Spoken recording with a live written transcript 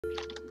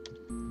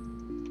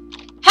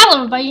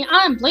Hello everybody,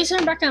 I'm Blazer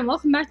and Becca and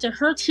welcome back to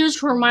Her Tears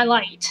For My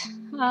Light.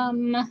 I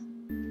don't know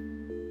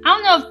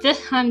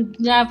if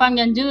I'm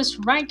gonna do this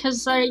right,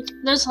 because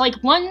there's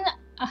one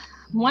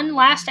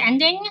last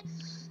ending,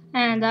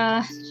 and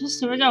just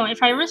here we go.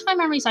 If I erase my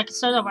memories I can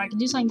start over, I can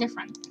do something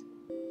different.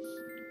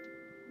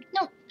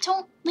 No,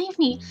 don't leave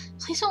me.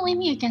 Please don't leave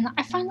me again.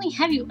 I finally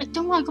have you. I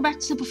don't want to go back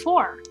to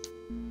before.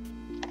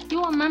 You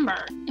will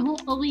remember. It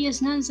won't be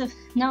as none as if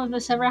none of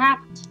this ever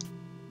happened.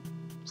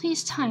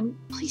 Please, time.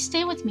 Please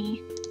stay with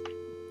me.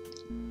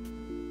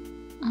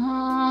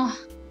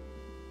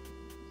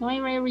 Only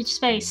way to reach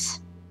space.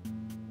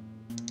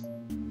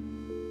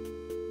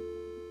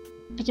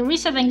 I can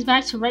reset things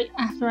back to right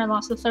after I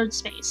lost the third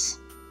space.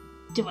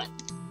 Do it.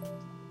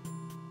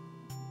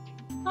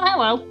 Oh,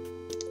 hello.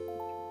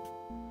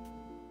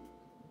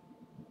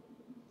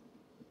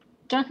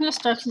 Darkness,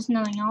 darkness,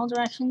 knowing in all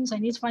directions. I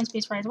need to find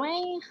space right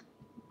away.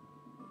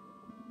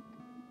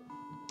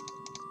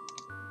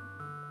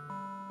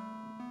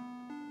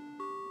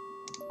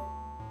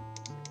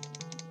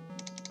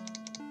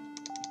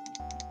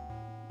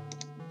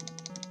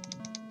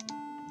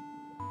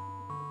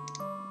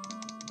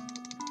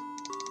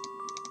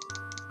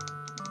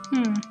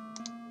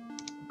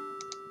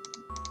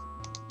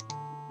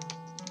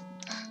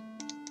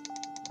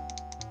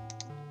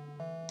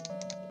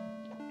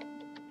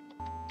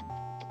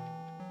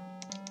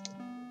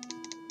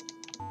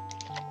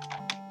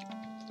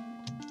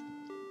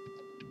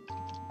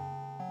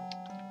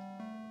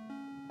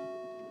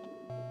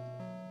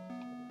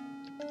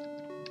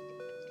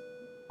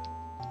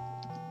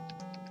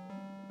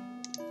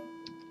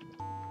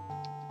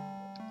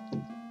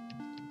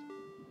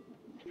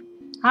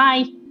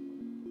 Hi.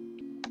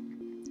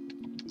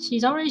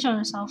 She's already shown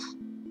herself.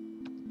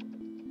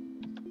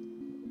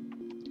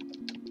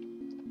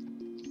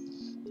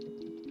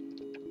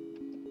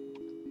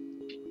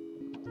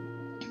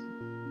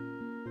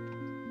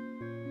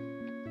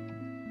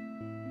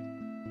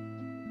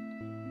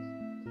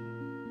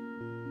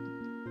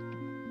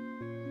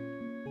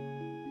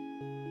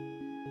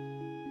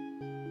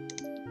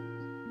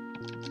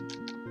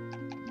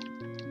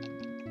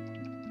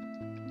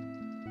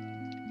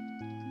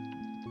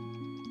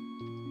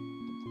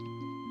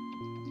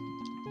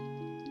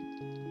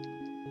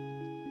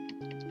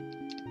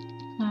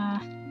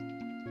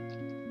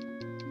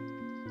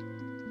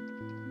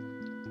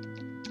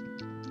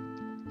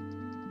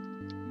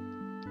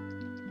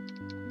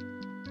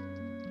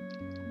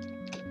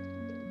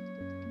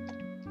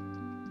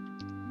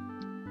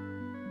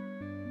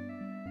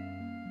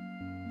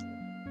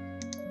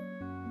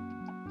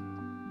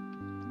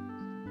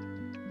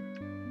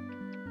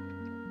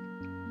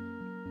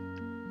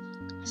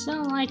 I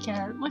still don't like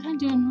it. What can I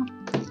do now?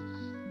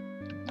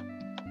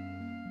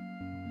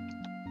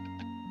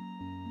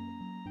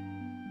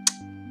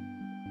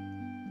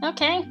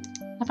 Okay,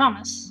 I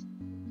promise.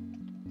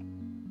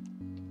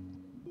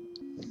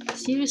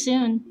 See you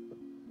soon.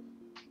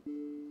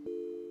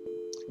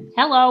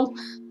 Hello.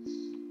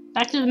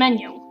 Back to the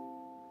menu.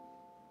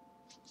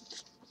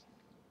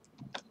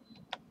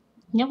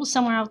 It was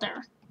somewhere out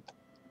there.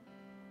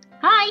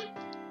 Hi!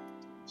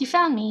 You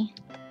found me.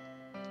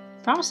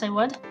 Promised I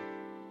would.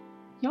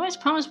 You always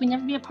promised we'd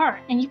never be apart,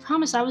 and you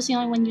promised I was the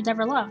only one you'd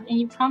ever love, and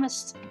you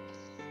promised...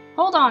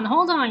 Hold on.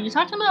 You're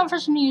talking about a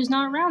person who's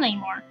not around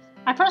anymore.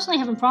 I personally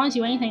haven't promised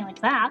you anything like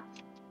that.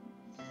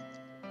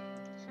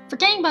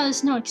 Forgetting about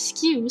is no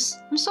excuse.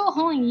 I'm still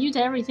holding you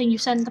to everything you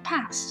said in the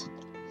past.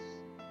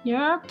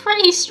 You're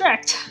pretty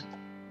strict.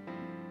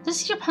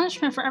 This is your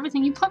punishment for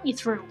everything you put me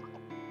through.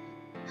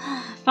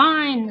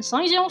 Fine, as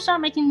long as you don't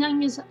start making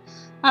things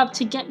up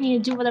to get me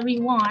to do whatever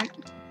you want.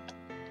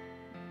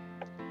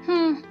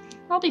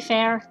 I'll be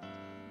fair.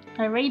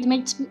 Are you ready to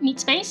meet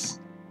space?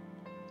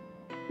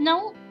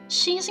 No,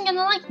 she isn't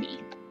gonna like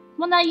me.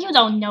 Well, now you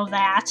don't know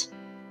that.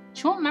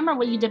 She won't remember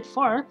what you did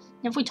before, and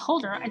if we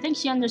told her, I think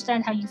she'd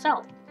understand how you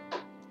felt.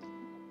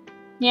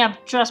 Yeah,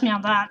 trust me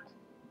on that.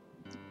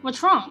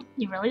 What's wrong?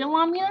 You really don't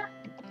want me there?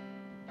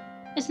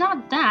 It's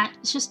not that,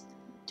 it's just,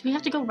 do we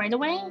have to go right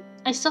away?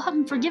 I still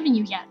haven't forgiven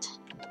you yet.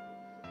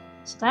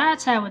 So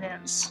that's how it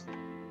is.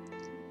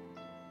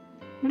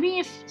 Maybe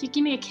if you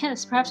give me a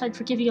kiss, perhaps I'd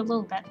forgive you a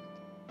little bit.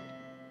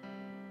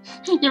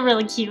 You're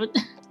really cute.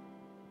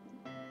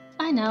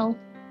 I know.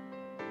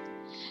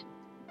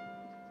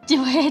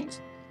 Do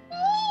it!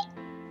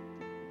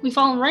 We've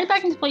fallen right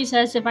back into place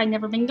as if I'd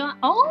never been gone.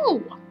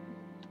 Oh!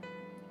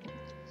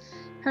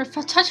 Her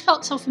touch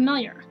felt so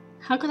familiar.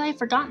 How could I have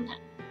forgotten it?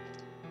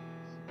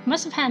 I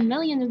must have had a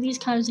million of these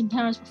kinds of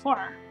encounters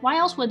before. Why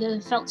else would it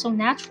have felt so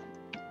natural?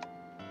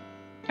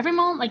 Every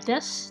moment like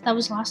this, that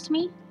was lost to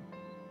me,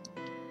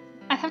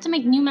 I'd have to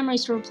make new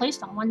memories to replace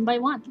them one by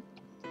one.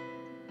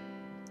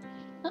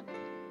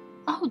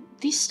 Oh,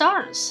 these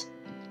stars.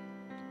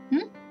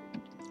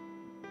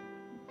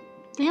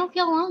 They don't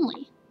feel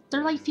lonely.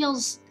 Their light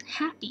feels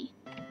happy.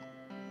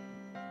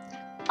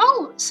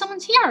 Oh,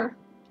 someone's here!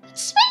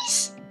 It's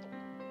space!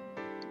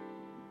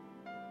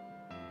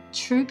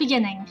 True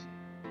beginning.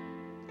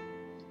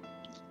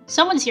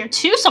 Someone's here.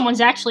 Two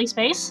someones actually,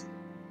 Space.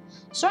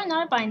 Starting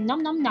out by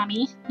Num Num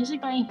Nummy. Music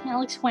by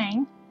Alex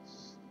Wang.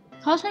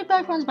 Cosmic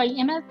backgrounds by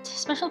Emmet.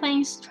 Special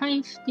thanks,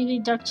 Triumph, Beauty,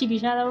 Dark TV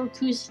Shadow,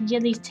 Kuz,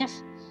 Yidley, Tiff.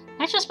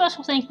 Extra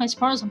special thanks to my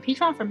supporters on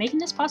Patreon for making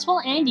this possible,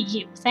 and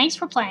you. Thanks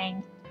for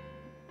playing.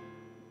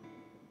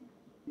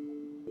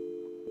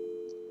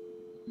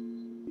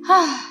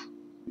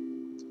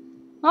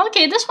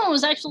 Okay, this one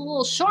was actually a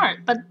little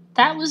short, but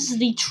that was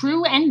the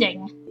true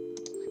ending.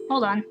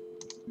 Hold on.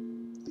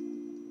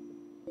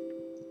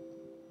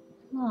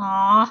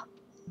 Aww.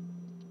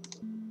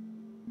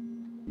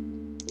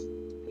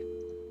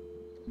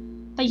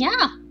 But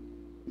yeah.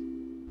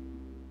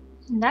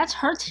 That's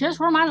Her Tears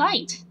Were My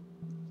Light.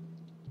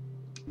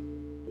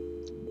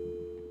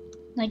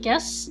 I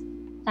guess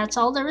that's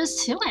all there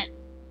is to it.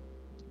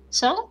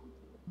 So,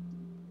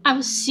 I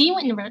will see you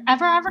in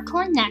whatever I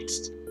record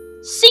next.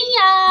 See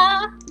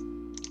ya!